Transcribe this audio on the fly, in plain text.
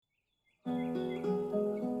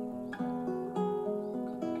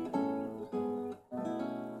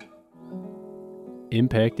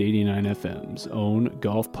Impact 89 FM's own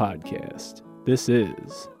golf podcast. This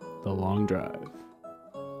is The Long Drive.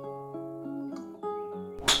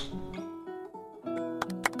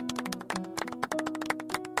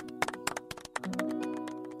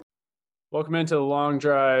 Welcome into The Long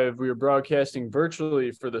Drive. We are broadcasting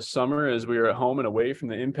virtually for the summer as we are at home and away from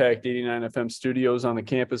the Impact 89 FM studios on the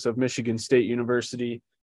campus of Michigan State University.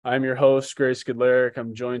 I'm your host, Grace Goodlerick.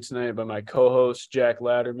 I'm joined tonight by my co-hosts, Jack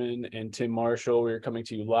Latterman and Tim Marshall. We are coming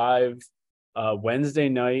to you live Wednesday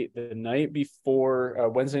night,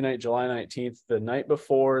 Wednesday night, July 19th, the night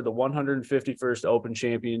before the 151st Open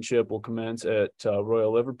Championship will commence at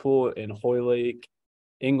Royal Liverpool in Hoylake,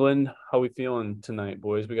 England. How we feeling tonight,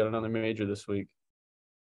 boys? We got another major this week.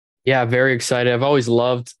 Yeah, very excited. I've always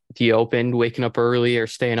loved the Open, waking up early or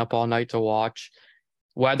staying up all night to watch.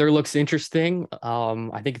 Weather looks interesting.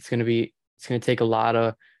 I think it's going to take a lot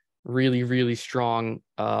of really, really strong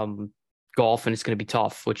golf, and it's going to be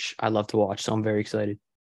tough, which I love to watch. So I'm very excited.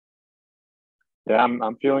 Yeah,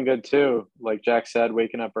 I'm feeling good too. Like Jack said,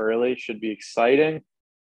 waking up early should be exciting.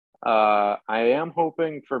 I am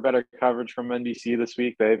hoping for better coverage from NBC this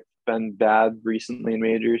week. They've been bad recently in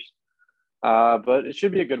majors, but it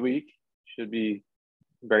should be a good week. Should be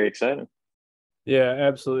very exciting. Yeah,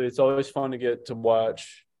 absolutely. It's always fun to get to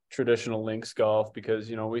watch traditional links golf because,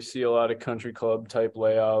 you know, we see a lot of country club type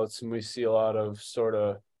layouts and we see a lot of sort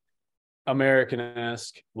of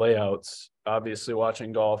American-esque layouts, obviously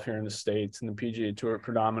watching golf here in the States and the PGA Tour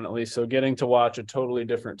predominantly. So getting to watch a totally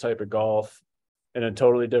different type of golf in a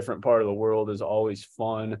totally different part of the world is always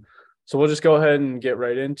fun. So we'll just go ahead and get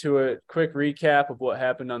right into it. Quick recap of what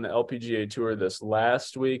happened on the LPGA Tour this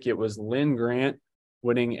last week. It was Lynn Grant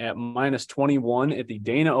winning at -21 at the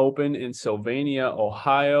Dana Open in Sylvania,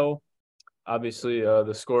 Ohio. Obviously,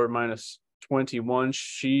 the score -21.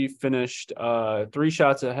 She finished 3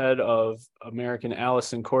 shots ahead of American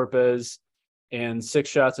Allison Corpez and 6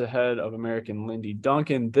 shots ahead of American Lindy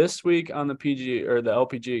Duncan. This week on the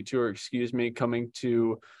LPGA Tour, coming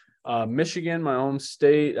to Michigan, my home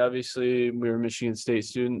state. Obviously, we were Michigan State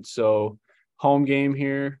students, so home game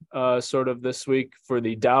here sort of this week for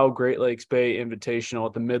the Dow Great Lakes Bay Invitational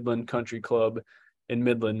at the Midland Country Club in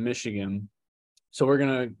Midland, Michigan. So we're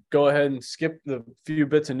going to go ahead and skip the few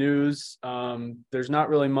bits of news. There's not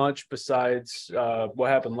really much besides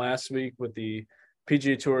what happened last week with the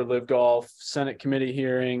PGA Tour Live Golf Senate Committee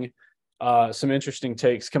hearing. Some interesting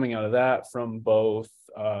takes coming out of that from both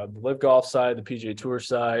the Live Golf side, the PGA Tour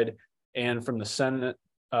side, and from the Senate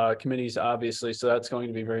committees, obviously. So that's going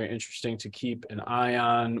to be very interesting to keep an eye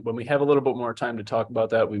on. When we have a little bit more time to talk about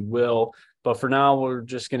that, we will. But for now, we're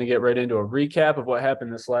just going to get right into a recap of what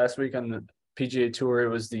happened this last week on the PGA Tour. It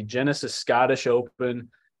was the Genesis Scottish Open,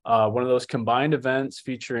 one of those combined events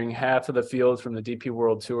featuring half of the field from the DP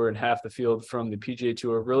World Tour and half the field from the PGA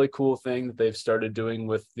Tour. Really cool thing that they've started doing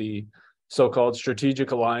with the so-called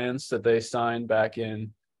strategic alliance that they signed back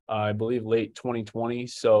in I believe late 2020.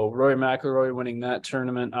 So Rory McIlroy winning that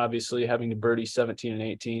tournament, obviously having to birdie 17 and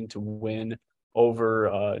 18 to win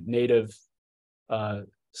over native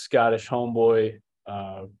Scottish homeboy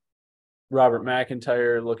Robert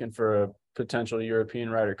McIntyre, looking for a potential European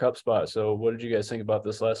Ryder Cup spot. So what did you guys think about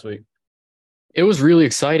this last week? It was really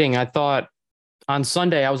exciting. I thought on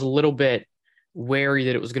Sunday, I was a little bit wary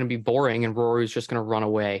that it was going to be boring and Rory was just going to run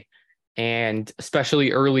away. And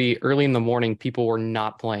especially early in the morning, people were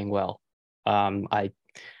not playing well.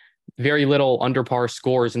 Very little under par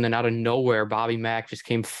scores. And then out of nowhere, Bobby Mack just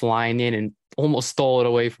came flying in and almost stole it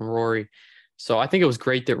away from Rory. So I think it was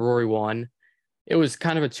great that Rory won. It was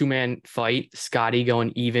kind of a 2-man fight. Scotty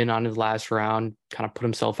going even on his last round, kind of put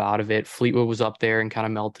himself out of it. Fleetwood was up there and kind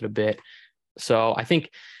of melted a bit. So I think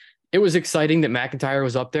it was exciting that McIntyre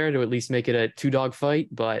was up there to at least make it a 2-dog fight.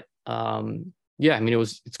 But yeah, I mean,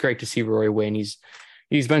 it's great to see Rory win.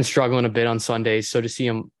 He's been struggling a bit on Sundays, so to see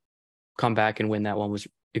him come back and win that one was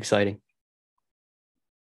exciting.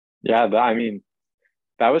 Yeah,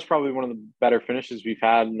 that was probably one of the better finishes we've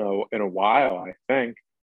had in a while, I think.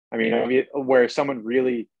 I mean, where someone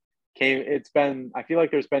really came. I feel like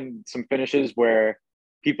there's been some finishes where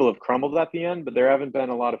people have crumbled at the end, but there haven't been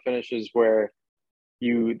a lot of finishes where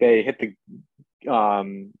they hit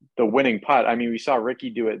the winning putt. I mean, we saw Ricky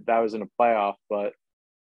do it. That was in a playoff, but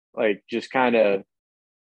like just kind of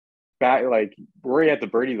back, like Rory had to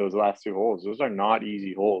birdie those last 2 holes. Those are not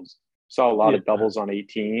easy holes. Saw a lot of doubles on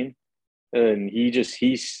 18, and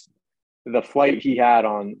the flight he had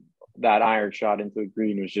on that iron shot into the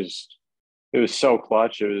green it was so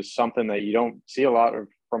clutch. It was something that you don't see a lot of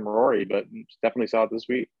from Rory, but definitely saw it this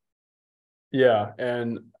week. Yeah,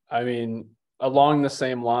 and I mean, along the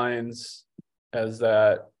same lines as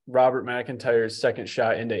that, Robert McIntyre's second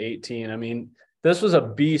shot into 18. I mean, this was a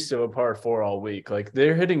beast of a par 4 all week. Like,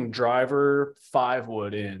 they're hitting driver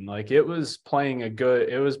 5-wood in. Like, it was playing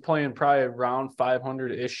probably around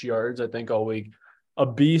 500-ish yards, I think, all week. A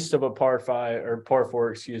beast of a par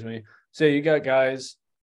 4, excuse me. So you got guys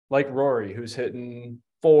like Rory, who's hitting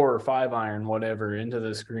 4 or 5 iron, whatever, into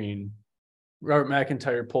this green. Robert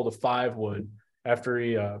McIntyre pulled a 5-wood after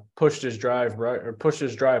he pushed his drive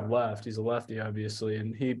left. He's a lefty, obviously,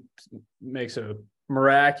 and he makes a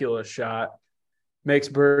miraculous shot, makes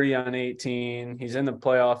birdie on 18. He's in the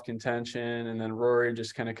playoff contention, and then Rory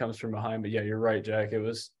just kind of comes from behind. But yeah, you're right, Jack. It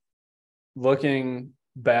was, looking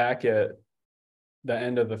back at the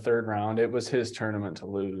end of the third round, it was his tournament to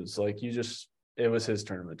lose. It was his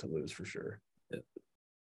tournament to lose for sure.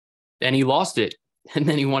 And he lost it, and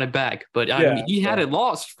then he won it back. But I mean, he had it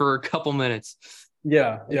lost for a couple minutes.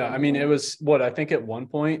 Yeah. I mean, it was I think at one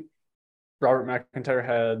point, Robert McIntyre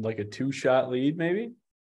had like a 2-shot lead, maybe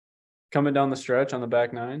coming down the stretch on the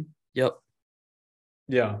back 9. Yep.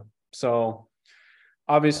 Yeah. So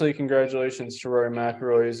obviously, congratulations to Rory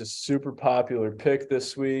McIlroy. He's a super popular pick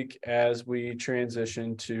this week as we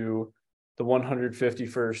transition to the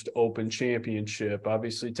 151st Open Championship,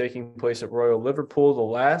 obviously taking place at Royal Liverpool. The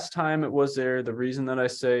last time it was there, the reason that I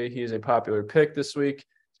say he is a popular pick this week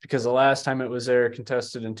is because the last time it was there,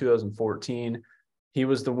 contested in 2014, he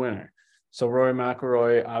was the winner. So Rory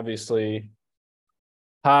McIlroy, obviously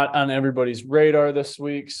hot on everybody's radar this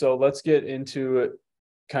week. So let's get into it,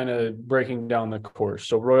 kind of breaking down the course.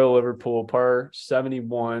 So Royal Liverpool, par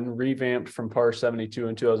 71, revamped from par 72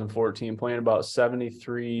 in 2014, playing about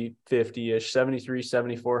 7350-ish,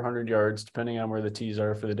 7,400 yards, depending on where the tees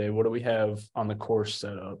are for the day. What do we have on the course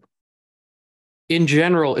set up? In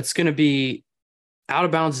general, it's going to be out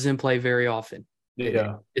of bounds is in play very often.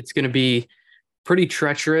 Yeah. It's going to be pretty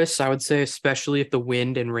treacherous, I would say, especially if the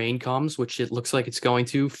wind and rain comes, which it looks like it's going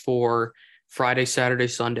to for Friday, Saturday,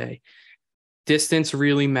 Sunday. Distance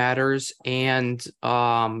really matters, and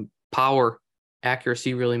power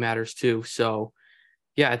accuracy really matters too. So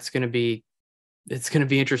yeah, it's going to be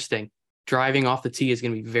interesting. Driving off the tee is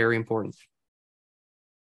going to be very important.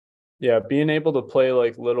 Yeah, being able to play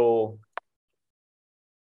like little,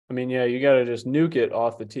 I mean, yeah, you got to just nuke it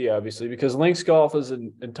off the tee, obviously, because links golf is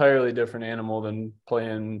an entirely different animal than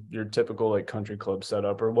playing your typical like country club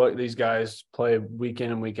setup or what these guys play week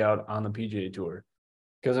in and week out on the PGA Tour.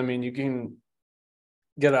 Because I mean, you can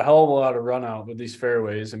get a hell of a lot of run out with these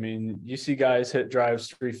fairways. I mean, you see guys hit drives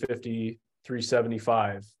 350,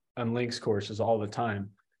 375 on links courses all the time.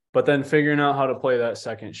 But then figuring out how to play that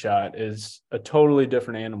second shot is a totally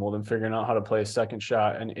different animal than figuring out how to play a second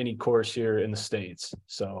shot in any course here in the States.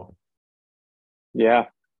 So, yeah,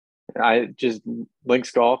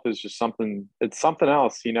 links golf is just something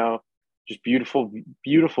else, just beautiful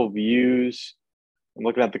views. I'm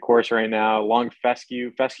looking at the course right now. Long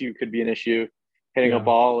fescue could be an issue. Hitting a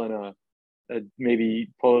ball and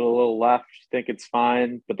maybe pull it a little left, think it's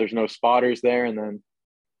fine, but there's no spotters there, and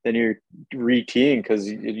then you're re-teeing because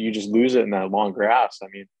you just lose it in that long grass. I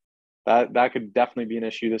mean, that could definitely be an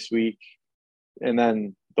issue this week. And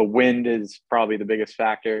then the wind is probably the biggest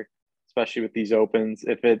factor, especially with these opens.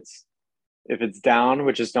 If it's down,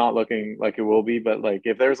 which is not looking like it will be, but like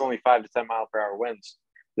if there's only 5 to 10 mile per hour winds,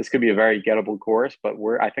 this could be a very gettable course. But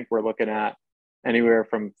I think we're looking at anywhere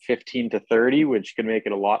from 15 to 30, which could make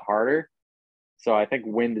it a lot harder. So I think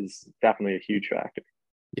wind is definitely a huge factor.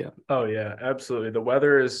 Yeah. Oh yeah, absolutely. The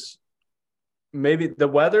weather is maybe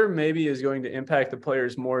is going to impact the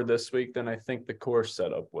players more this week than I think the course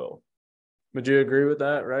setup will. Would you agree with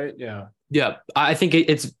that? Right? Yeah. Yeah. I think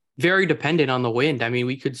it's very dependent on the wind. I mean,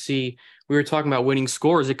 we were talking about winning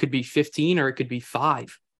scores. It could be 15 or it could be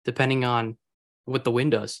 5, depending on what the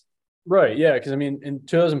wind does. Right, yeah, because I mean, in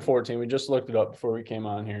 2014, we just looked it up before we came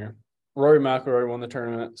on here. Rory McIlroy won the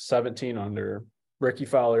tournament 17 under. Ricky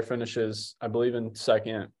Fowler finishes, I believe, in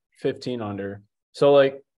second, 15 under. So,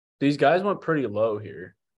 like, these guys went pretty low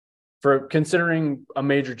here. For considering a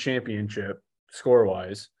major championship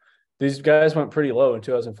score-wise, these guys went pretty low in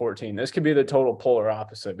 2014. This could be the total polar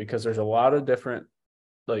opposite because there's a lot of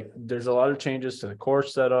changes to the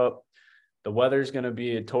course setup. The weather's going to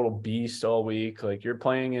be a total beast all week. Like you're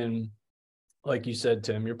playing in, like you said,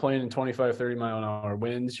 Tim, you're playing in 25, 30 mile an hour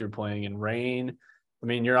winds. You're playing in rain. I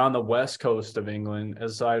mean, you're on the west coast of England,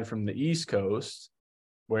 aside from the east coast,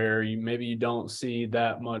 where you don't see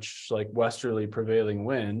that much like westerly prevailing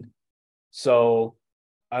wind. So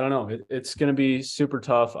I don't know. It's going to be super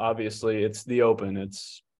tough. Obviously, it's the Open.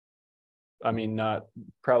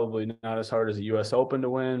 Probably not as hard as the U.S. Open to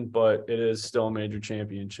win, but it is still a major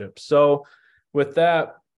championship. So with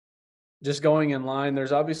that, just going in line,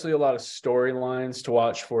 there's obviously a lot of storylines to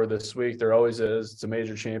watch for this week. There always is. It's a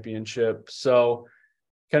major championship. So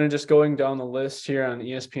kind of just going down the list here on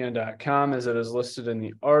ESPN.com as it is listed in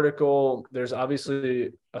the article, there's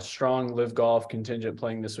obviously a strong live golf contingent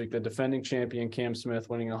playing this week. The defending champion, Cam Smith,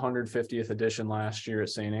 winning 150th edition last year at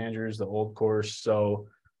St. Andrews, the old course. So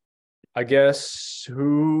I guess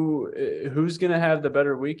who's going to have the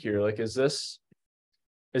better week here? Like, is this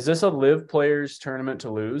a live players tournament to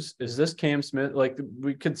lose? Is this Cam Smith? Like,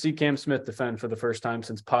 we could see Cam Smith defend for the first time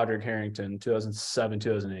since Padraig Harrington, 2007,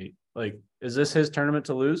 2008. Like, is this his tournament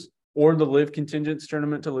to lose, or the live contingent's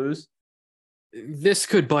tournament to lose? This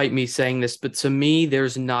could bite me saying this, but to me,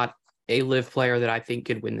 there's not a live player that I think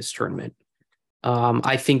could win this tournament.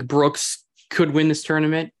 I think Brooks could win this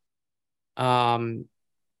tournament.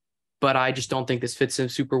 But I just don't think this fits him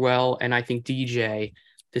super well. And I think DJ,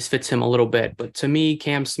 this fits him a little bit. But to me,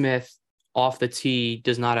 Cam Smith off the tee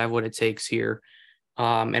does not have what it takes here.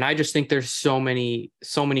 And I just think there's so many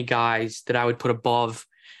guys that I would put above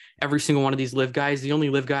every single one of these live guys. The only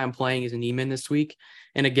live guy I'm playing is Neiman this week.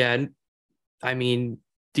 And again, I mean,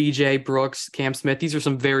 DJ, Brooks, Cam Smith, these are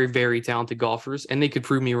some very, very talented golfers, and they could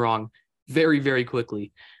prove me wrong very, very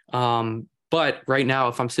quickly. But right now,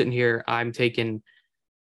 if I'm sitting here, I'm taking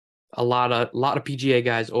a lot of PGA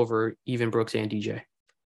guys over even Brooks and DJ.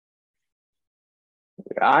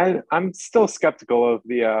 I'm still skeptical of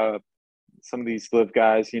the some of these live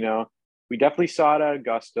guys. You know, we definitely saw it at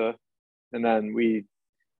Augusta, and then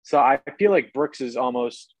I feel like Brooks is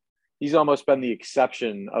he's almost been the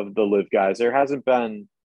exception of the live guys. There hasn't been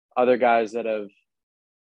other guys that have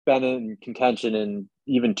been in contention in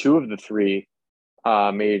even two of the three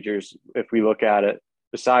majors, if we look at it,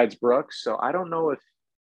 besides Brooks. So I don't know if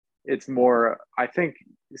it's more, I think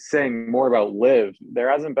saying more about live,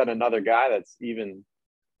 there hasn't been another guy that's even,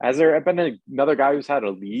 has there been another guy who's had a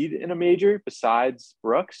lead in a major besides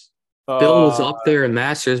Brooks? Phil was up there in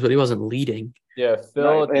Masters, but he wasn't leading. Yeah,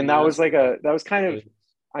 Phil. Right. And that was kind of,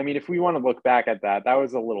 I mean, if we want to look back at that, that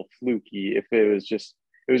was a little fluky. If it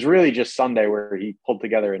was really just Sunday where he pulled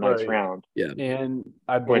together a nice round. Yeah. And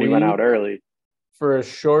I believe when he went out early. For a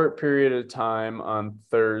short period of time on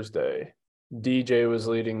Thursday, DJ was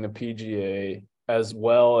leading the PGA as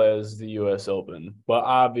well as the US Open. But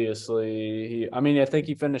obviously, I think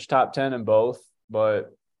he finished top 10 in both,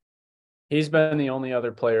 but he's been the only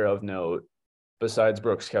other player of note besides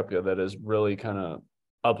Brooks Koepka that has really kind of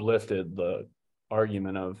uplifted the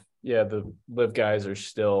argument of, yeah, the live guys are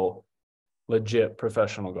still legit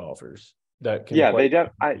professional golfers that can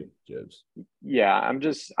I'm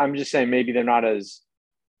just saying maybe they're not as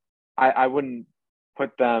I wouldn't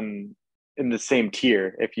put them in the same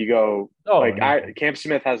tier if you go Cam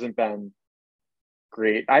Smith hasn't been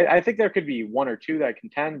great. I think there could be one or two that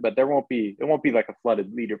contend, but it won't be like a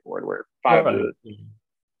flooded leaderboard where five of the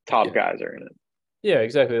top guys are in it. Yeah,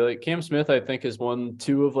 exactly. Like Cam Smith, I think, has won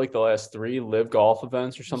two of like the last three live golf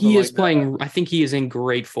events or something. He is playing. I think he is in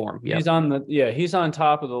great form. Yep. He's on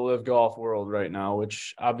top of the live golf world right now,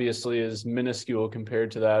 which obviously is minuscule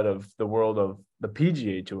compared to that of the world of the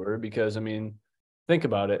PGA Tour. Because I mean, think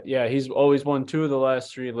about it. Yeah, he's always won two of the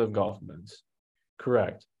last three live golf events.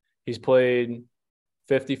 Correct. He's played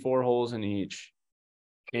 54 holes in each,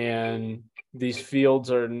 and these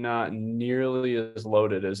fields are not nearly as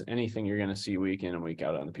loaded as anything you're going to see week in and week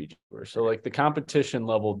out on the PGA Tour. So, like, the competition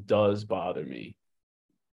level does bother me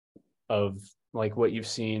of, like, what you've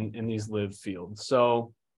seen in these live fields.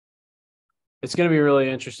 So, it's going to be really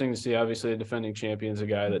interesting to see. Obviously, the defending champion's a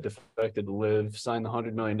guy that defected to live, signed the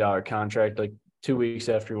 $100 million contract, like, 2 weeks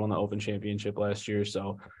after he won the Open Championship last year.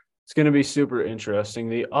 So, it's going to be super interesting.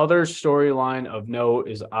 The other storyline of note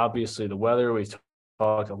is obviously the weather. We've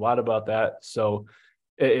talked a lot about that. So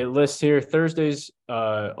it lists here Thursday's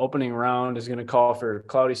opening round is going to call for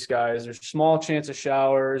cloudy skies. There's small chance of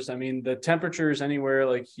showers. I mean, the temperatures anywhere,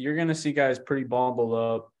 like you're going to see guys pretty bundled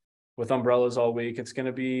up with umbrellas all week. It's going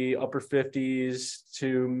to be upper 50s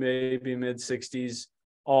to maybe mid 60s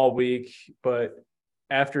all week. But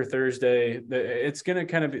after Thursday, it's going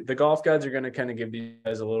to kind of be, the golf guides are going to kind of give you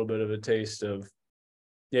guys a little bit of a taste of,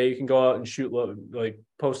 yeah, you can go out and shoot, like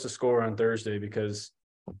post a score on Thursday because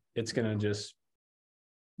it's going to just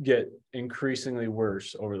get increasingly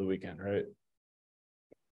worse over the weekend, right?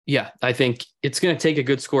 Yeah, I think it's going to take a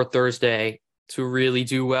good score Thursday to really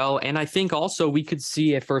do well. And I think also we could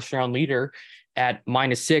see a first round leader at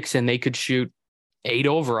 -6 and they could shoot 8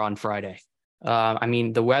 over on Friday. I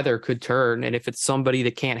mean, the weather could turn, and if it's somebody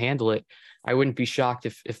that can't handle it, I wouldn't be shocked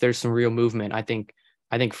if there's some real movement. I think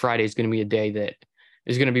Friday is going to be a day that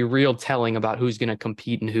is going to be real telling about who's going to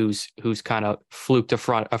compete and who's kind of fluked a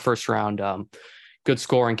first round good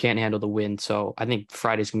score and can't handle the wind. So I think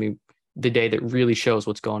Friday's going to be the day that really shows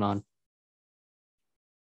what's going on.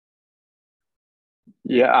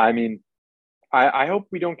 Yeah, I mean, I hope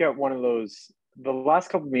we don't get one of those. The last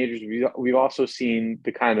couple of majors, we've also seen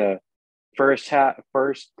the kind of first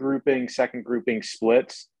grouping, second grouping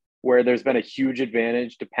splits where there's been a huge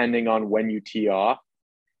advantage depending on when you tee off.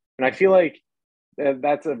 And I feel like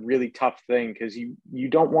that's a really tough thing because you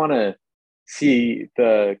don't want to see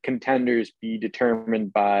the contenders be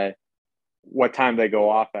determined by what time they go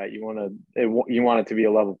off at. You want it to be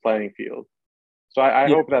a level playing field. So I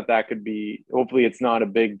Yeah. hope that could be. Hopefully, it's not a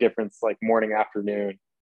big difference like morning afternoon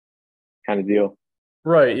kind of deal.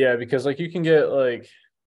 Right. Yeah. Because like you can get like,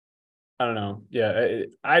 I don't know. Yeah.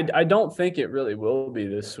 I don't think it really will be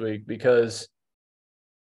this week because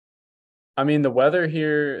I mean, the weather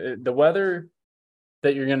here, the weather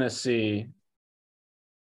that you're going to see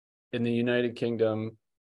in the United Kingdom,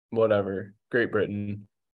 whatever, Great Britain,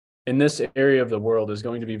 in this area of the world is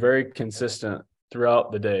going to be very consistent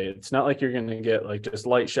throughout the day. It's not like you're going to get like just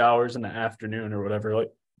light showers in the afternoon or whatever.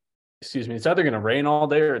 Like, excuse me, it's either going to rain all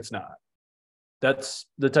day or it's not. That's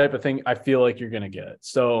the type of thing I feel like you're going to get.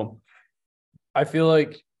 So I feel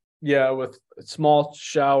like, yeah, with a small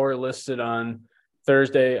shower listed on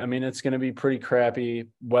Thursday, I mean, it's going to be pretty crappy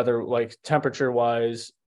weather, like temperature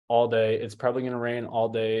wise, all day. It's probably going to rain all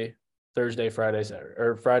day Thursday, Friday, Saturday,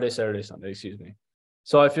 or Friday, Saturday, Sunday, excuse me.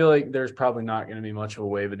 So I feel like there's probably not going to be much of a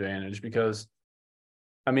wave advantage because,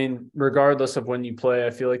 I mean, regardless of when you play, I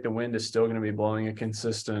feel like the wind is still going to be blowing a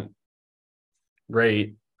consistent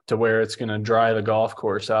rate to where it's going to dry the golf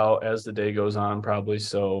course out as the day goes on, probably.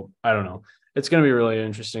 So I don't know. It's going to be really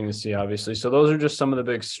interesting to see, obviously. So those are just some of the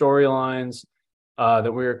big storylines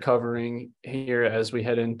that we're covering here as we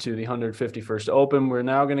head into the 151st Open. We're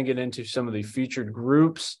now going to get into some of the featured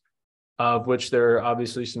groups, of which there are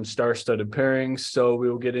obviously some star-studded pairings. So we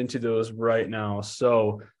will get into those right now.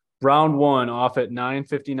 So round one off at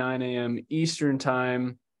 9:59 a.m. Eastern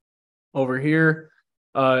time. Over here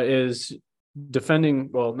is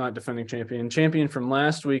not defending champion from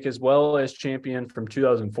last week, as well as champion from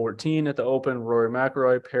 2014 at the Open, Rory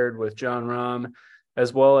McIlroy, paired with Jon Rahm,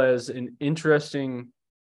 as well as an interesting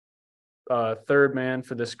third man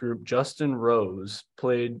for this group, Justin Rose,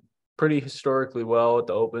 played pretty historically well at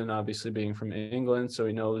the Open, obviously being from England, so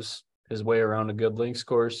he knows his way around a good links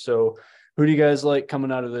course. So who do you guys like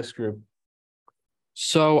coming out of this group?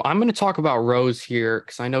 So I'm going to talk about Rose here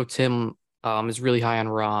because I know Tim is really high on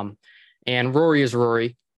Rahm, and Rory is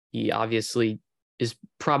Rory. He obviously is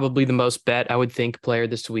probably the most bet, I would think, player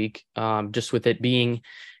this week, just with it being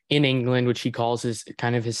in England, which he calls his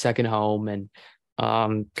kind of his second home, and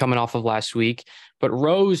coming off of last week. But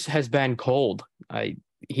Rose has been cold.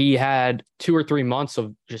 He had 2 or 3 months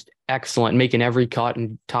of just excellent, making every cut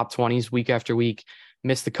in top 20s week after week.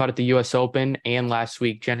 Missed the cut at the U.S. Open and last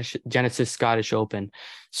week, Genesis Scottish Open.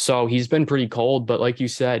 So he's been pretty cold, but like you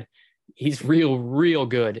said, he's real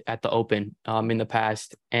good at the Open in the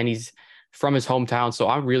past, and he's from his hometown. So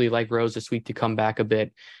I really like Rose this week to come back a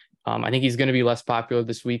bit. I think he's going to be less popular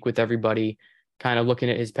this week with everybody kind of looking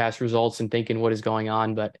at his past results and thinking what is going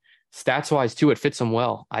on. But stats wise too, it fits him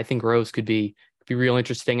well. I think Rose could be real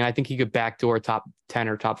interesting. And I think he could backdoor top 10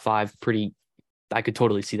 or top 5 I could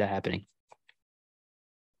totally see that happening.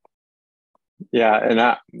 Yeah,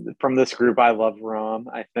 and from this group, I love Rahm.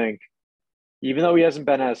 I think even though he hasn't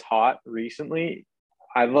been as hot recently,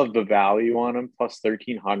 I love the value on him plus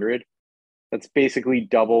 1,300. That's basically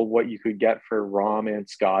double what you could get for Rahm and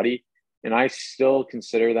Scotty, and I still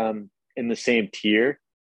consider them in the same tier.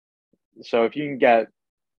 So if you can get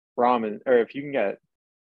if you can get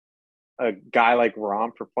a guy like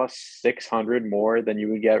Rahm for plus 600 more than you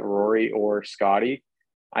would get Rory or Scotty,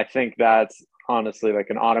 I think that's honestly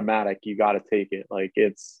like an automatic. You got to take it. Like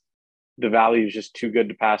the value is just too good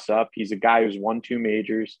to pass up. He's a guy who's won 2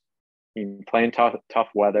 majors. He's playing tough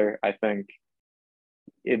weather. I think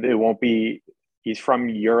it won't be. He's from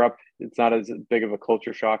Europe. It's not as big of a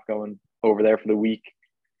culture shock going over there for the week.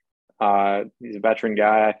 He's a veteran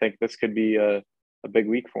guy. I think this could be a big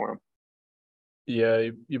week for him. Yeah,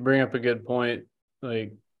 you bring up a good point.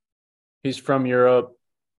 Like, he's from Europe.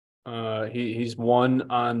 He's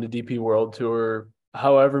won on the DP World Tour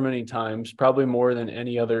however many times, probably more than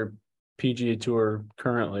any other PGA Tour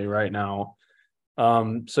currently right now.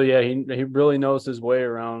 So yeah, he really knows his way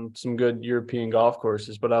around some good European golf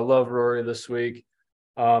courses. But I love Rory this week.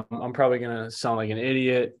 I'm probably gonna sound like an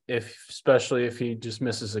idiot especially if he just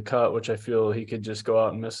misses a cut, which I feel he could just go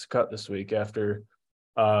out and miss a cut this week after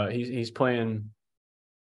he's playing.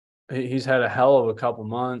 He's had a hell of a couple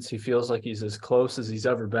months. He feels like he's as close as he's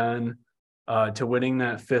ever been. to winning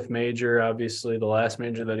that fifth major. Obviously, the last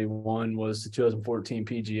major that he won was the 2014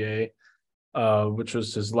 PGA, which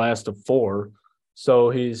was his last of four.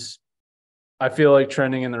 So I feel like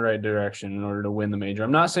trending in the right direction in order to win the major.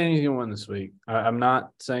 I'm not saying he's going to win this week. I'm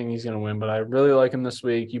not saying he's going to win, but I really like him this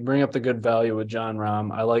week. You bring up the good value with John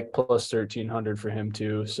Rahm. I like plus 1,300 for him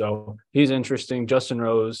too. So he's interesting. Justin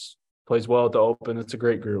Rose plays well at the Open. It's a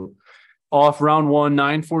great group. Off round one,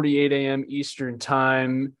 9:48 a.m. Eastern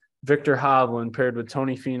time. Victor Hovland paired with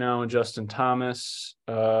Tony Finau and Justin Thomas.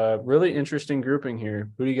 Really interesting grouping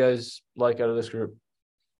here. Who do you guys like out of this group?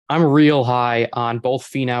 I'm real high on both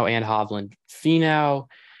Finau and Hovland. Finau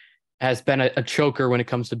has been a choker when it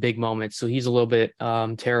comes to big moments, so he's a little bit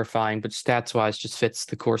terrifying, but stats-wise just fits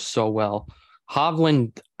the course so well.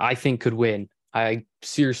 Hovland, I think, could win. I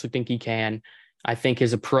seriously think he can. I think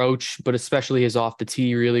his approach, but especially his off the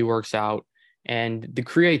tee, really works out. And the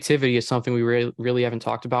creativity is something we really haven't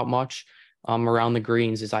talked about much around the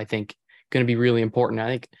greens is, I think, going to be really important. I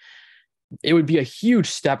think it would be a huge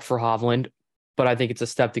step for Hovland, but I think it's a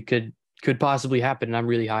step that could possibly happen, and I'm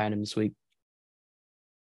really high on him this week.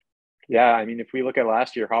 Yeah, I mean, if we look at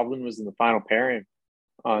last year, Hovland was in the final pairing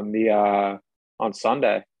on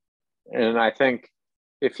Sunday, and I think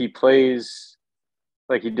if he plays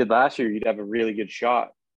like he did last year, you'd have a really good shot.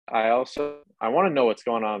 I want to know what's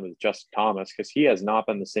going on with Justin Thomas because he has not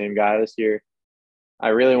been the same guy this year. I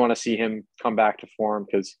really want to see him come back to form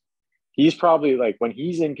because he's probably like when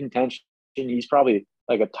he's in contention, he's probably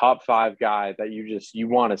like a top 5 guy that you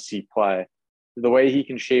want to see play. The way he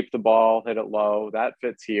can shape the ball, hit it low, that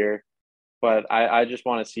fits here. But I just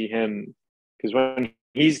want to see him because when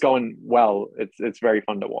he's going well, it's very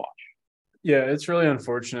fun to watch. Yeah, it's really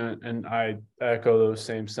unfortunate, and I echo those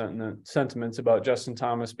same sentiments about Justin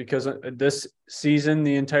Thomas because this season,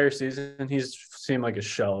 the entire season, he's seemed like a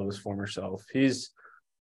shell of his former self. He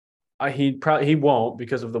won't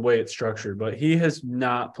because of the way it's structured, but he has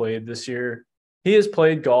not played this year. He has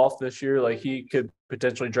played golf this year like he could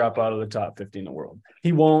potentially drop out of the top 50 in the world.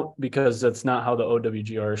 He won't because that's not how the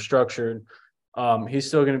OWGR is structured. He's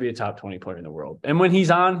still going to be a top 20 player in the world. And when he's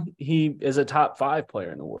on, he is a top 5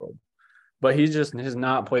 player in the world. But he just has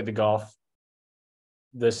not played the golf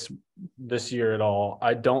this year at all.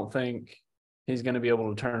 I don't think he's going to be able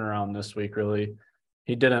to turn around this week, really.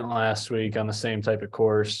 He didn't last week on the same type of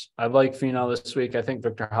course. I like Finau this week. I think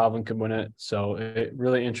Victor Hovland could win it. So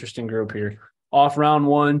really interesting group here. Off round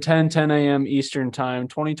one, 10 a.m. Eastern time,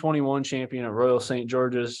 2021 champion at Royal St.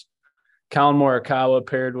 George's, Colin Morikawa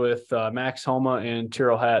paired with Max Homa and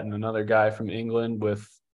Tyrrell Hatton, another guy from England with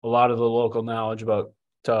a lot of the local knowledge about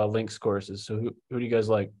links courses. So who do you guys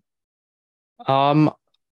like?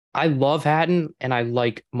 I love Hatton and I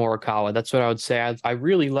like Morikawa. That's what I would say. I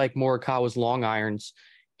really like Morikawa's long irons,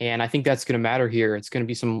 and I think that's going to matter here. It's going to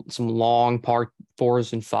be some long par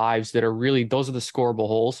 4s and 5s that are really, those are the scoreable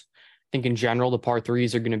holes. I think in general, the par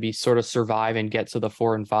 3s are going to be sort of survive and get to the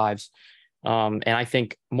 4 and 5s. And I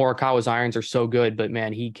think Morikawa's irons are so good, but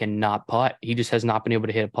man, he cannot putt. He just has not been able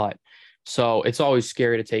to hit a putt. So it's always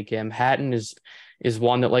scary to take him. Hatton is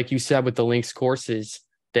one that, like you said, with the links courses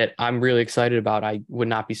that I'm really excited about. I would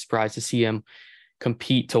not be surprised to see him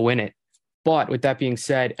compete to win it. But with that being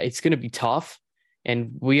said, it's going to be tough.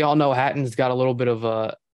 And we all know Hatton's got a little bit of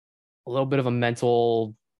a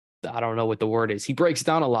mental, I don't know what the word is. He breaks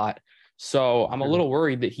down a lot. So I'm a little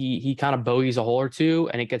worried that he kind of bogeys a hole or two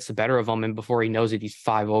and it gets the better of him. And before he knows it, he's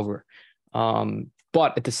 5 over.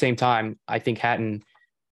 But at the same time, I think Hatton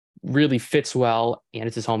really fits well, and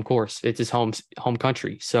it's his home course. It's his home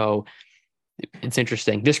country. So it's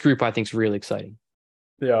interesting. This group I think is really exciting.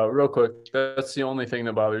 Yeah, real quick. That's the only thing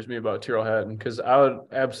that bothers me about Tyrrell Hatton because I would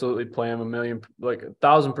absolutely play him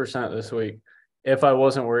 1,000% this week if I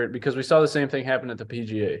wasn't worried because we saw the same thing happen at the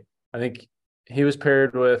PGA. I think he was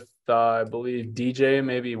paired with, I believe, DJ,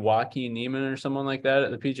 maybe Joaquin Neiman or someone like that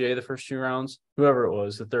at the PGA the first 2 rounds. Whoever it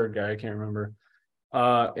was, the third guy, I can't remember.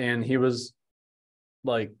 And he was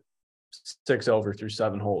like 6 over through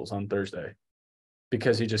 7 holes on Thursday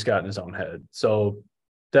because he just got in his own head. So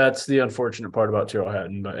that's the unfortunate part about Tyrrell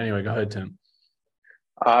Hatton. But anyway, go ahead, Tim.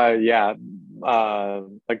 Yeah.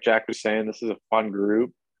 Like Jack was saying, this is a fun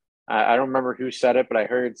group. I don't remember who said it, but I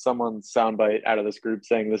heard someone soundbite out of this group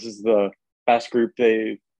saying this is the best group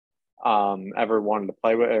they've ever wanted to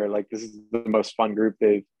play with, or like this is the most fun group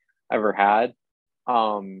they've ever had.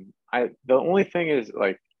 The only thing is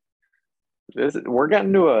like we're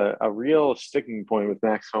getting to a real sticking point with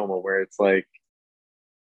Max Homa where it's like,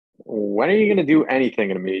 when are you going to do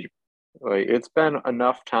anything in a major? Like it's been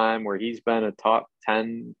enough time where he's been a top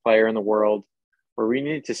 10 player in the world where we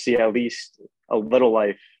need to see at least a little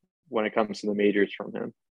life when it comes to the majors from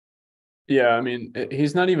him. Yeah, I mean,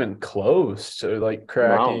 he's not even close to like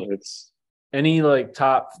cracking No, it's any like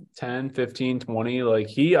top 10, 15, 20. Like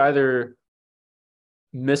he either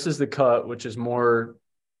misses the cut, which is more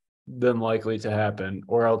than likely to happen,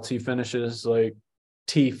 or else he finishes like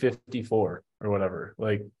T54 or whatever.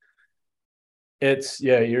 Like it's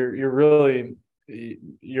yeah, you're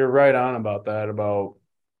right on about that, about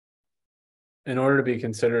in order to be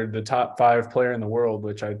considered the top 5 player in the world,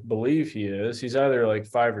 which I believe he is, he's either like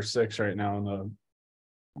 5 or 6 right now in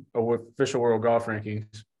the official world golf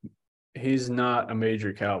rankings. He's not a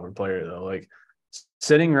major caliber player though. Like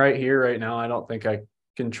sitting right here right now, I don't think I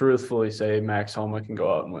can truthfully say Max Homa can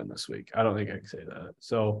go out and win this week. I don't think I can say that.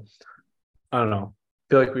 So I don't know.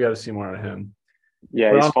 I feel like we got to see more of him.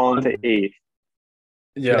 yeah, he's Round fallen to one, 8th.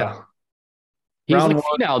 yeah. He's Round like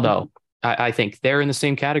one, Finau, though. I think they're in the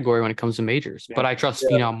same category when it comes to majors, but I trust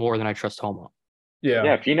yeah, Finau more than I trust Homa. yeah,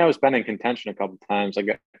 Yeah, Finau's been in contention a couple times.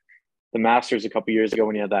 Like the Masters a couple years ago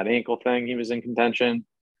when he had that ankle thing, he was in contention.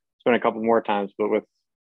 It's been a couple more times, but with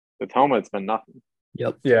Homa, it's been nothing.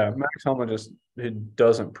 Yep. yeah. Max Homa just he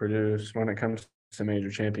doesn't produce when it comes to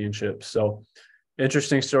major championships. So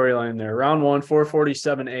interesting storyline there. Round one,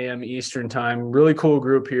 4:47 a.m. Eastern time. Really cool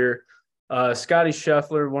group here. Scotty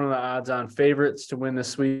Scheffler, one of the odds-on favorites to win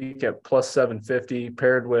this week at plus 750,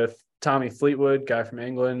 paired with Tommy Fleetwood, guy from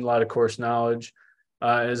England, a lot of course knowledge,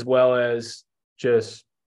 as well as just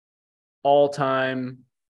all-time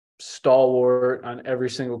stalwart on every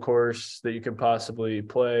single course that you could possibly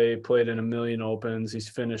play. Played in a million opens. He's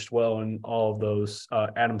finished well in all of those.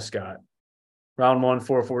 Adam Scott. Round one,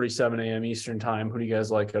 4:47 a.m. Eastern time. Who do you guys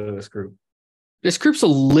like out of this group? This group's a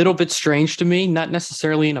little bit strange to me, not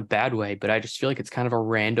necessarily in a bad way, but I just feel like it's kind of a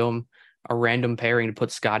random pairing to put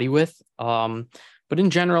Scotty with. But in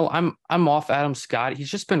general, I'm off Adam Scott. He's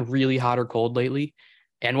just been really hot or cold lately.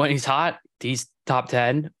 And when he's hot, he's top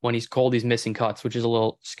 10. When he's cold, he's missing cuts, which is a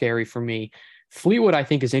little scary for me. Fleetwood, I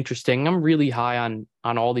think, is interesting. I'm really high on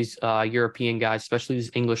all these European guys, especially these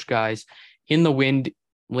English guys. In the wind,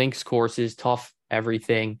 links courses, tough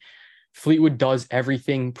everything. Fleetwood does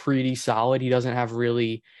everything pretty solid. He doesn't have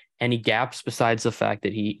really any gaps besides the fact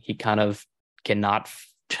that he kind of cannot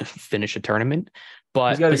finish a tournament. He's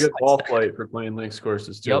But got a good besides ball that, flight for playing links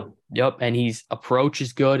courses yep, too. yep. And his approach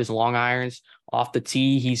is good. His long irons off the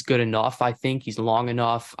tee, he's good enough. I think he's long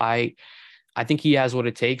enough. I think he has what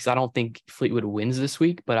it takes. I don't think Fleetwood wins this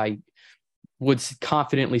week, but I would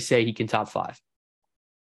confidently say he can top 5.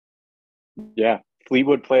 Yeah,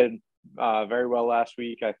 Fleetwood played very well last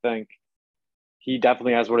week. I think he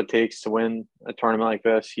definitely has what it takes to win a tournament like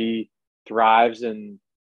this. He thrives in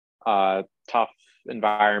tough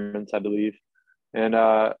environments, I believe, and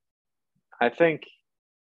I think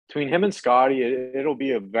between him and Scotty, it'll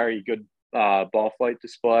be a very good ball flight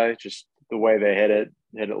display. Just the way they hit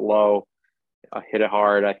it low, hit it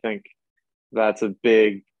hard. I think that's a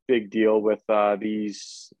big deal with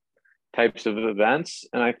these types of events,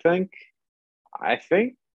 and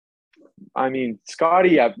I mean,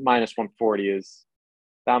 Scotty at minus 140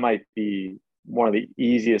 that might be one of the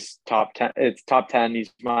easiest top 10. It's top 10.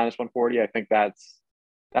 He's minus 140. I think that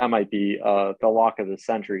might be the lock of the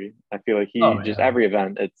century. I feel like he Oh just yeah, every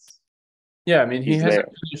event yeah. I mean, he he's hasn't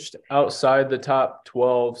there. finished outside the top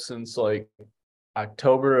 12 since like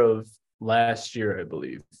October of last year, I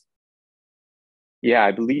believe.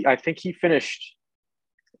 Yeah, I think he finished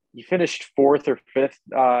fourth or fifth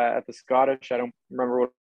at the Scottish. I don't remember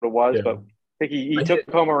what it was, Yeah, but I think he took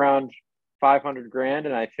home around 500 grand,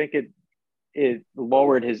 and I think it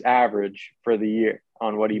lowered his average for the year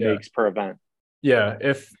on what he yeah. makes per event. Yeah,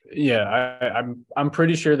 I'm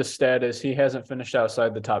pretty sure the stat is he hasn't finished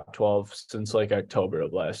outside the top 12 since like October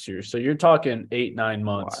of last year. So you're talking 8, 9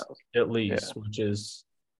 months Wild. at Yeah. least, which is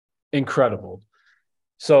incredible.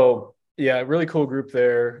 So yeah, really cool group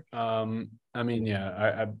there. I mean,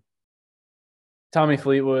 yeah, Tommy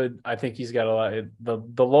Fleetwood, I think he's got a lot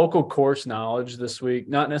the local course knowledge this week,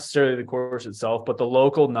 not necessarily the course itself, but the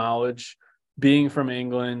local knowledge, being from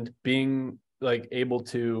England, being like able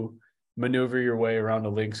to maneuver your way around a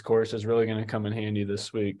links course is really going to come in handy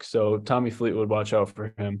this week. So Tommy Fleetwood, watch out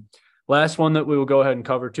for him. Last one that we will go ahead and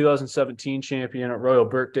cover, 2017 champion at Royal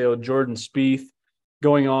Birkdale, Jordan Spieth,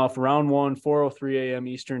 going off round one, 4:03 a.m.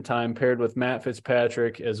 Eastern time, paired with Matt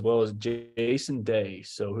Fitzpatrick as well as Jason Day.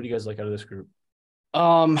 So who do you guys like out of this group?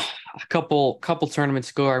 A couple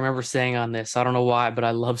tournaments ago, I remember saying on this, I don't know why, but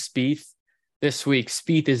I love Spieth. This week,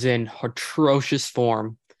 Spieth is in atrocious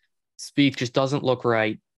form. Spieth just doesn't look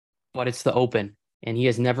right, but it's the Open, and he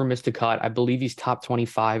has never missed a cut. I believe he's top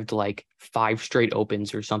 25 to like 5 straight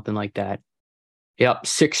Opens or something like that. Yep,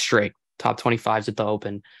 6 straight. top 25s at the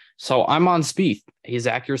Open. So I'm on Spieth. His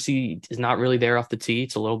accuracy is not really there off the tee.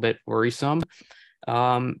 It's a little bit worrisome.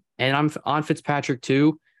 And I'm on Fitzpatrick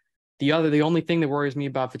too. The only thing that worries me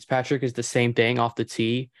about Fitzpatrick is the same thing off the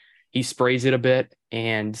tee. He sprays it a bit,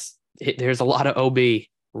 and there's a lot of OB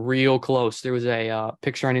real close. There was a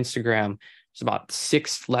picture on Instagram. It's about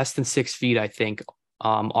less than 6 feet, I think,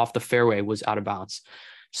 off the fairway was out of bounds.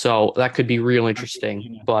 So that could be real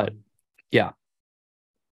interesting. But yeah.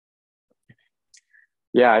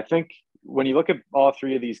 Yeah, I think when you look at all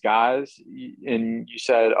three of these guys, and you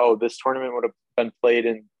said, "Oh, this tournament would have been played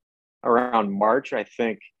in around March," I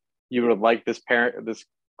think you would have liked this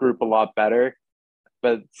group a lot better.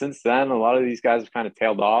 But since then, a lot of these guys have kind of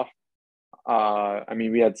tailed off. I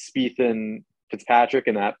mean, we had Spieth and Fitzpatrick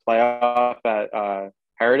in that playoff at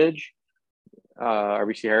Heritage,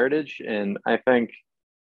 RBC Heritage, and I think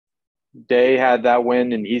Day had that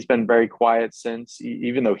win, and he's been very quiet since.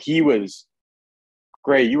 Even though he was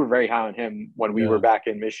great, you were very high on him when we were back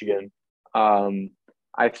in Michigan. I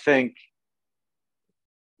think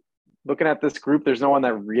looking at this group, there's no one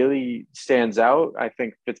that really stands out. I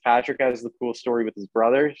think Fitzpatrick has the cool story with his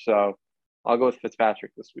brother, so I'll go with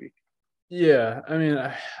Fitzpatrick this week. Yeah, I mean,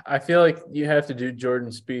 I feel like you have to do Jordan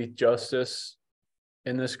Spieth justice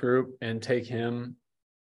in this group and take him.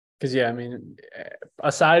 Because, yeah, I mean,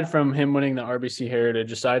 aside from him winning the RBC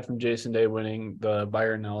Heritage, aside from Jason Day winning the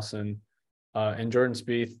Byron Nelson, and Jordan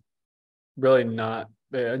Spieth really not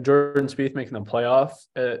Jordan Spieth making the playoff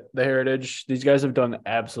at the Heritage, these guys have done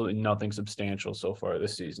absolutely nothing substantial so far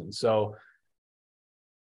this season. So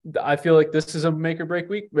I feel like this is a make or break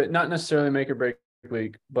week, but not necessarily make or break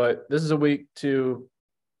week, but this is a week to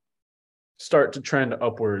start to trend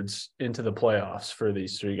upwards into the playoffs for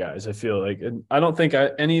these three guys. I feel like, and I don't think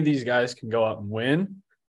any of these guys can go out and win.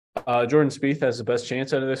 Jordan Spieth has the best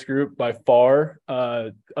chance out of this group by far,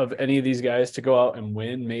 of any of these guys to go out and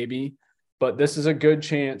win, maybe. But this is a good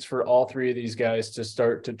chance for all three of these guys to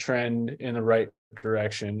start to trend in the right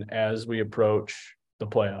direction as we approach the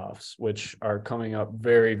playoffs, which are coming up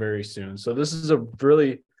very, very soon. So this is a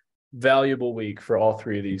really valuable week for all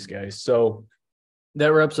three of these guys. So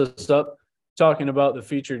that wraps us up talking about the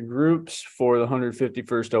featured groups for the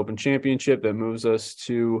 151st Open Championship. That moves us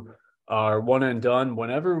to our one and done.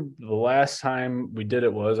 Whenever the last time we did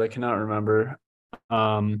it was, I cannot remember.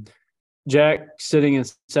 Jack sitting in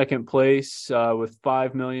second place with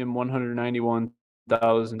 $5,191,000,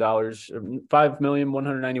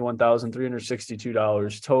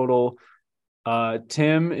 $5,191,362 total.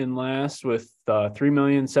 Tim in last with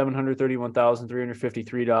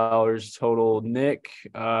 $3,731,353 total. Nick,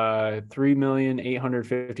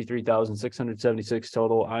 $3,853,676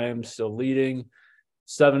 total. I am still leading,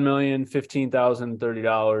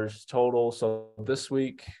 $7,015,030 total. So this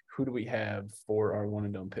week, who do we have for our one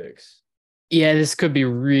and done picks? Yeah, this could be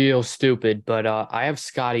real stupid, but I have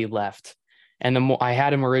Scotty left. And the more I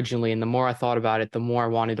had him originally, and the more I thought about it, the more I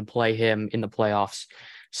wanted to play him in the playoffs.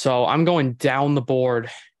 So I'm going down the board,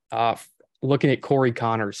 looking at Corey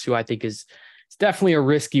Connors, who I think is definitely a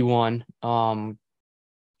risky one. But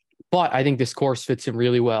I think this course fits him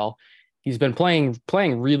really well. He's been playing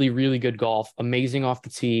really, really good golf, amazing off the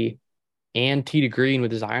tee, and tee to green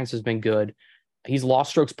with his irons has been good. He's lost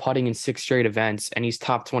strokes putting in 6 straight events, and he's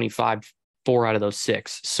top 25 4 out of those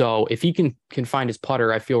 6. So if he can find his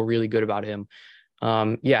putter, I feel really good about him.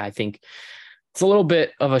 Yeah, I think it's a little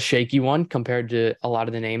bit of a shaky one compared to a lot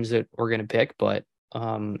of the names that we're going to pick, but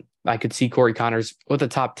I could see Corey Connors with a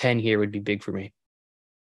top 10 here would be big for me.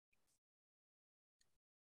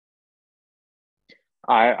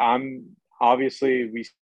 I'm obviously, we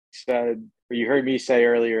said, you heard me say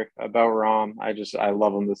earlier about Rahm. I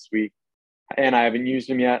love him this week, and I haven't used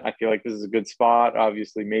him yet. I feel like this is a good spot.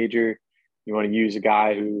 Obviously, major. You want to use a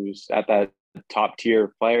guy who's at that top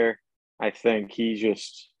tier player. I think it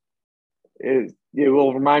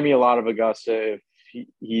will remind me a lot of Augusta if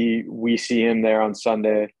we see him there on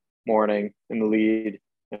Sunday morning in the lead.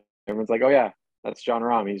 Everyone's like, oh yeah, that's Jon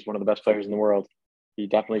Rahm. He's one of the best players in the world. He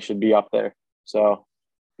definitely should be up there. So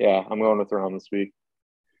yeah, I'm going with Rahm this week.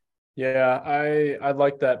 Yeah, I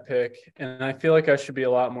like that pick, and I feel like I should be a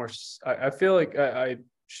lot more. I feel like I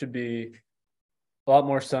should be a lot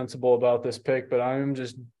more sensible about this pick, but I'm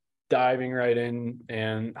just diving right in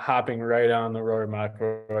and hopping right on the Rory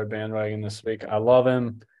McIlroy bandwagon this week. I love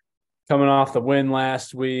him. Coming off the win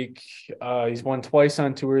last week, he's won twice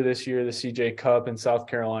on tour this year, the CJ Cup in South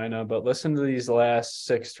Carolina. But listen to these last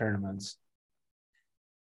 6 tournaments: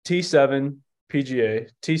 T7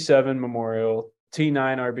 PGA, T7 Memorial,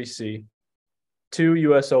 T9 RBC, 2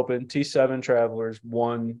 U.S. Open, T7 Travelers,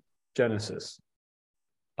 1 Genesis.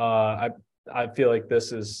 I feel like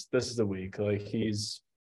this is the week. Like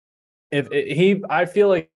I feel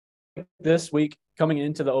like this week coming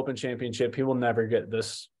into the Open Championship, he will never get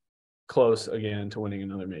this close again to winning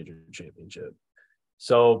another major championship.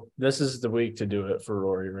 So this is the week to do it for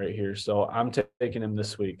Rory right here. So I'm taking him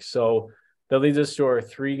this week. So that leads us to our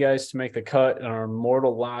 3 guys to make the cut and our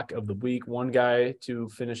mortal lock of the week. 1 guy to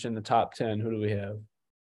finish in the top 10. Who do we have?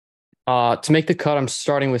 To make the cut, I'm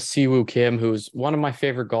starting with Siwoo Kim, who's one of my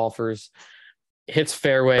favorite golfers. Hits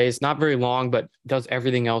fairways, not very long, but does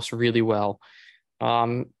everything else really well.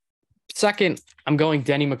 Second, I'm going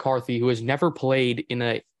Denny McCarthy, who has never played in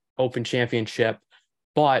an Open Championship,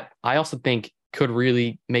 but I also think could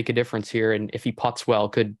really make a difference here, and if he putts well,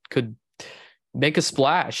 could make a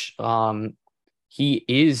splash. He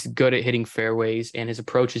is good at hitting fairways, and his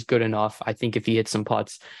approach is good enough. I think if he hits some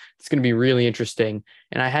putts, it's going to be really interesting.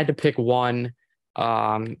 And I had to pick one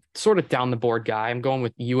sort of down the board guy. I'm going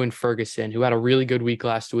with Ewan Ferguson, who had a really good week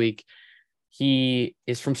last week. He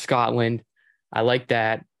is from Scotland. I like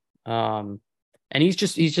that. And he's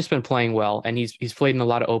just been playing well, and he's played in a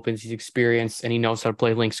lot of Opens. He's experienced, and he knows how to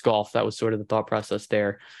play links golf. That was sort of the thought process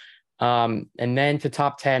there. And then to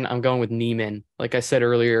top 10, I'm going with Neiman. Like I said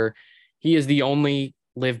earlier, he is the only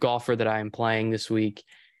live golfer that I am playing this week.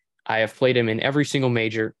 I have played him in every single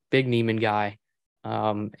major. Big Neiman guy.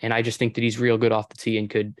 And I just think that he's real good off the tee and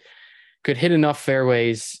could hit enough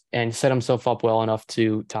fairways and set himself up well enough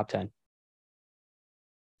to top 10.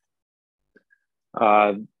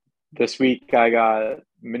 This week I got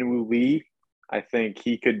Minwoo Lee. I think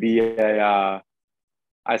he could be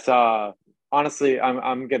honestly,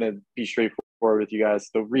 I'm gonna be straightforward with you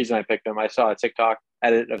guys. The reason I picked him, I saw a TikTok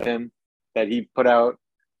edit of him that he put out,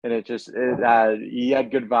 and he had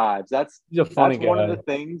good vibes. He's a funny guy. One of the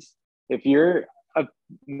things.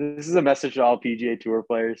 This is a message to all PGA Tour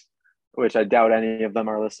players, which I doubt any of them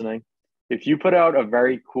are listening. If you put out a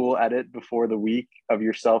very cool edit before the week of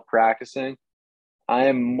yourself practicing,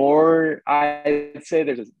 I'd say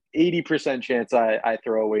there's an 80% chance I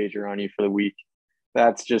throw a wager on you for the week.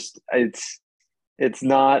 That's just, it's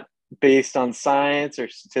not based on science or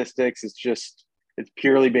statistics. It's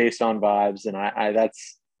purely based on vibes. And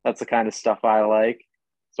that's the kind of stuff I like.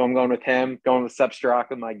 So I'm going with him, going with Sepp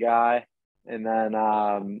Straka, my guy. And then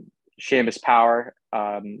Seamus Power,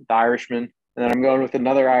 the Irishman. And then I'm going with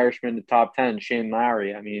another Irishman to top 10, Shane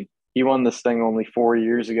Lowry. I mean, he won this thing only 4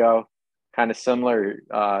 years ago. Kind of similar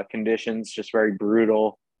conditions, just very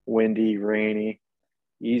brutal, windy, rainy.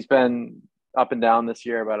 He's been up and down this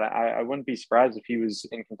year, but I wouldn't be surprised if he was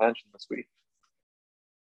in contention this week.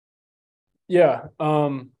 Yeah,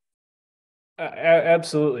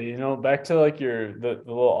 absolutely. You know, back to like the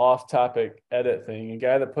little off-topic edit thing. A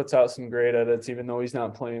guy that puts out some great edits, even though he's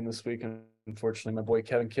not playing this week. Unfortunately, my boy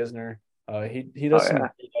Kevin Kisner. He does some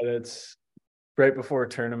great edits right before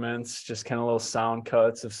tournaments, just kind of little sound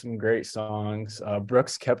cuts of some great songs.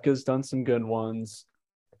 Brooks Koepka's done some good ones.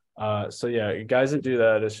 So yeah, guys that do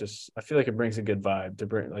that, it's just, I feel like it brings a good vibe to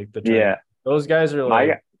bring like the tournament. Those guys are like,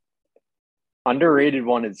 my underrated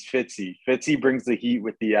one is Fitzy. Fitzy brings the heat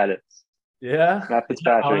with the edits. Yeah, Matt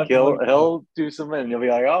Fitzpatrick. He'll do something, and you'll be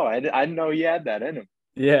like, oh, I didn't know he had that in him.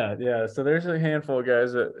 Yeah. So there's a handful of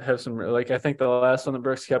guys that have some, like I think the last one that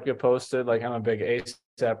Brooks Koepka posted, like I'm a big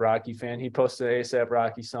A$AP Rocky fan. He posted an A$AP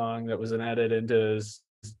Rocky song that was an edit into his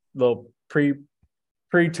little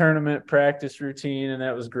pre-tournament practice routine, and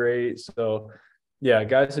that was great. So yeah,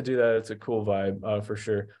 guys that do that, it's a cool vibe for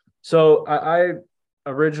sure. So I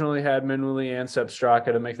originally had Minwoo Lee and Sepp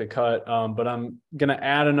Straka to make the cut, but I'm gonna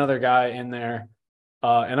add another guy in there,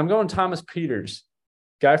 and I'm going Thomas Pieters.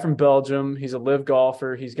 Guy from Belgium. He's a live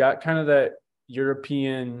golfer. He's got kind of that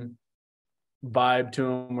European vibe to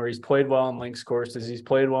him where he's played well in links courses. He's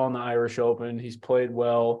played well in the Irish Open. He's played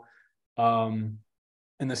well in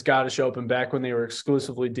the Scottish Open back when they were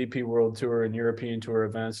exclusively DP World Tour and European Tour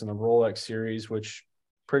events and the Rolex Series, which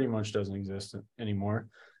pretty much doesn't exist anymore.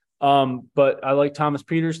 But I like Thomas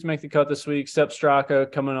Pieters to make the cut this week. Sepp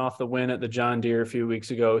Straka coming off the win at the John Deere a few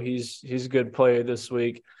weeks ago. He's a good play this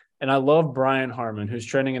week. And I love Brian Harman, who's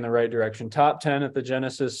trending in the right direction. Top 10 at the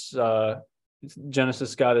Genesis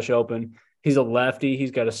Scottish Open. He's a lefty.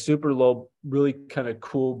 He's got a super low, really kind of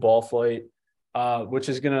cool ball flight, which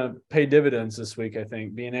is going to pay dividends this week, I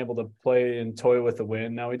think, being able to play and toy with the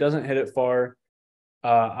wind. Now, he doesn't hit it far,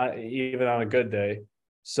 even on a good day.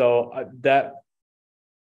 So that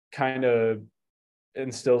kind of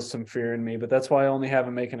instills some fear in me, but that's why I only have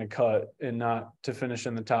him making a cut and not to finish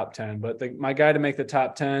in the top 10. But my guy to make the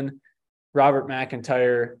top 10, Robert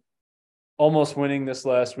McIntyre, almost winning this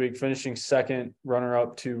last week, finishing second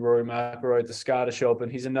runner-up to Rory McIlroy at the Scottish Open.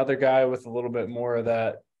 He's another guy with a little bit more of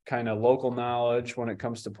that kind of local knowledge when it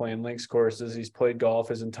comes to playing links courses. He's played golf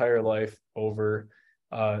his entire life over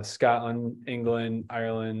Scotland, England,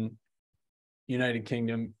 Ireland, United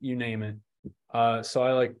Kingdom, you name it. So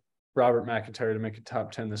I like Robert McIntyre to make a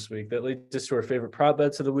top 10 this week. That leads us to our favorite prop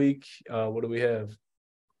bets of the week. What do we have?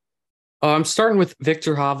 I'm starting with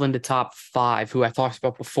Victor Hovland to top 5, who I talked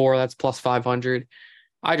about before. That's plus 500.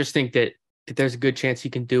 I just think that there's a good chance he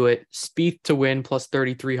can do it. Spieth to win plus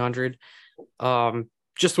 3,300.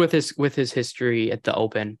 Just with his history at the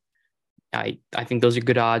Open, I think those are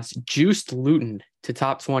good odds. Juiced Luton to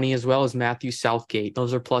top 20 as well as Matthew Southgate.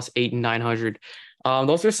 Those are plus 8 and 900.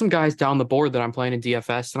 Those are some guys down the board that I'm playing in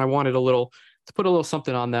DFS, and I wanted to put a little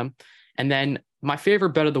something on them. And then my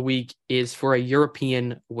favorite bet of the week is for a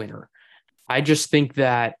European winner. I just think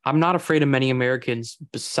that I'm not afraid of many Americans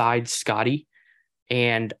besides Scotty.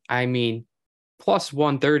 And I mean, plus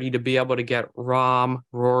 130 to be able to get Rahm,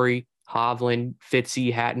 Rory, Hovland,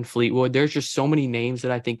 Fitzy, Hatton, Fleetwood. There's just so many names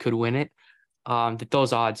that I think could win it. That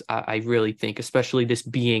those odds, I really think, especially this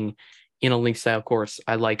being in a link style course,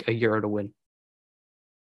 I like a Euro to win.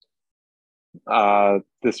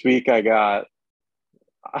 This week I got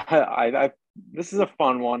this is a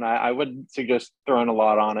fun one. I wouldn't suggest throwing a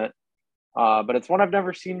lot on it. But it's one I've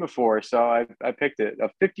never seen before, so I picked it. A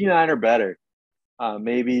 59 or better.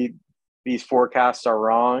 Maybe these forecasts are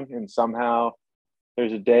wrong, and somehow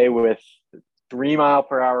there's a day with 3 mile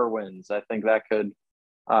per hour winds. I think that could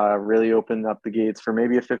really open up the gates for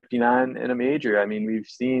maybe a 59 in a major. I mean, we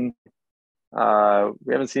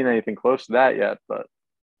haven't seen anything close to that yet, but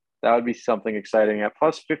that would be something exciting at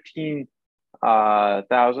plus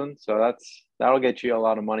 15,000. So that'll get you a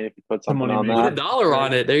lot of money if you put something on Put that. $1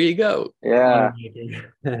 on it. There you go. Yeah.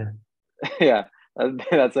 Yeah.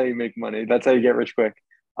 That's how you make money. That's how you get rich quick.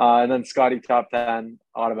 And then Scotty top 10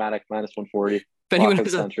 automatic minus 140. If anyone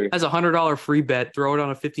has a $100 free bet, throw it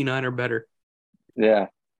on a 59 or better. Yeah,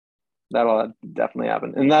 that'll definitely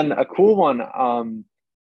happen. And then a cool one.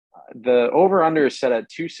 The over under is set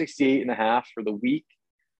at 268.5 for the week.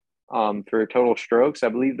 For total strokes, I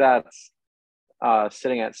believe that's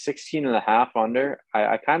sitting at 16.5 under.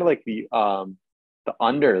 I kind of like the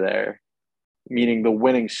under there, meaning the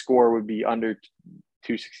winning score would be under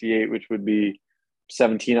 268, which would be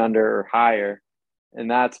 17 under or higher, and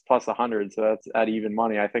that's plus 100. So that's at even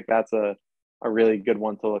money. I think that's a really good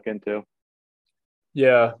one to look into.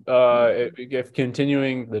 Yeah, if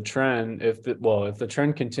continuing the trend, if the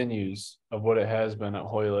trend continues of what it has been at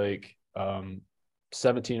Hoylake,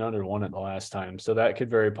 17 under won it the last time, so that could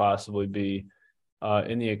very possibly be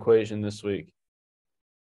in the equation this week.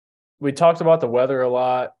 We talked about the weather a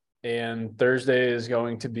lot, and Thursday is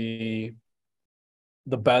going to be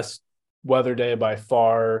the best weather day by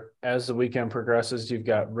far. As the weekend progresses, you've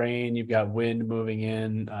got rain, you've got wind moving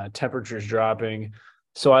in, temperatures dropping.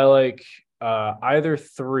 So I like either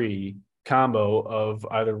 3 combo of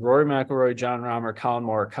either Rory McIlroy, Jon Rahm, or Colin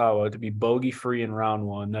Morikawa to be bogey-free in round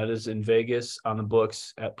 1. That is in Vegas on the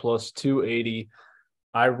books at plus 280.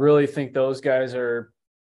 I really think those guys are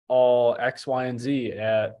all X, Y, and Z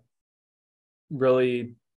at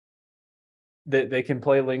really they can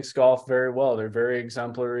play links golf very well. They're very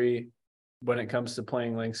exemplary when it comes to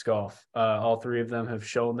playing links golf. All 3 of them have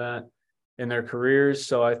shown that in their careers.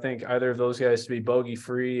 So I think either of those guys to be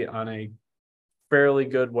bogey-free on a fairly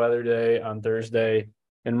good weather day on Thursday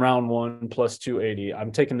in round 1 plus 280.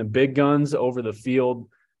 I'm taking the big guns over the field.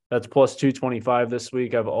 That's plus 225 this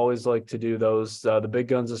week. I've always liked to do those. The big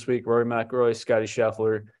guns this week, Rory McIlroy, Scotty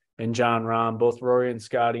Scheffler, and Jon Rahm. Both Rory and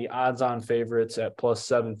Scotty odds-on favorites at plus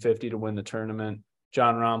 750 to win the tournament.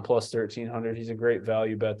 Jon Rahm plus 1,300. He's a great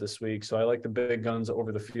value bet this week. So I like the big guns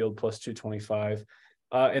over the field plus 225.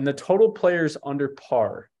 And the total players under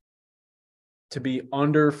par to be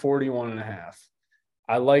under 41.5.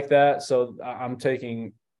 I like that. So I'm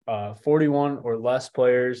taking 41 or less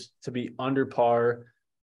players to be under par.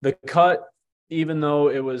 The cut, even though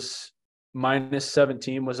it was minus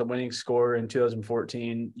 17 was a winning score in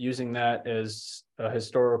 2014, using that as a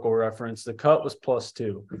historical reference, the cut was plus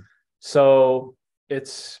 2. So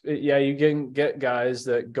you can get guys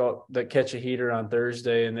that catch a heater on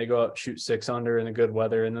Thursday and they go out, shoot 6 under in the good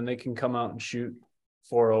weather, and then they can come out and shoot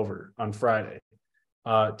 4 over on Friday.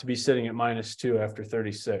 To be sitting at minus 2 after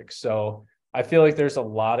 36. So I feel like there's a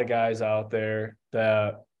lot of guys out there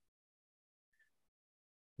that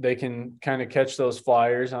they can kind of catch those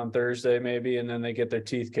flyers on Thursday maybe, and then they get their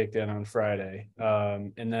teeth kicked in on Friday.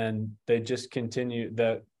 And then they just continue,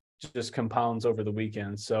 that just compounds over the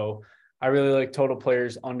weekend. So I really like total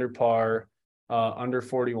players under par, under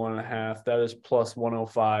 41.5. That is plus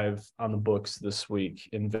 105 on the books this week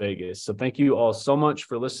in Vegas. So thank you all so much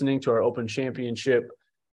for listening to our Open Championship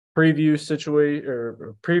preview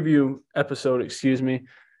episode, excuse me.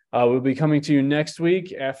 We'll be coming to you next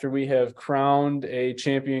week after we have crowned a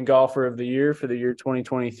champion golfer of the year for the year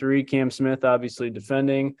 2023. Cam Smith, obviously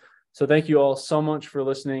defending. So thank you all so much for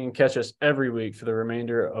listening, and catch us every week for the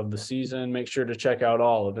remainder of the season. Make sure to check out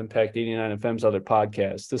all of Impact 89 FM's other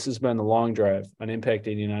podcasts. This has been The Long Drive on Impact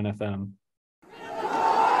 89 FM.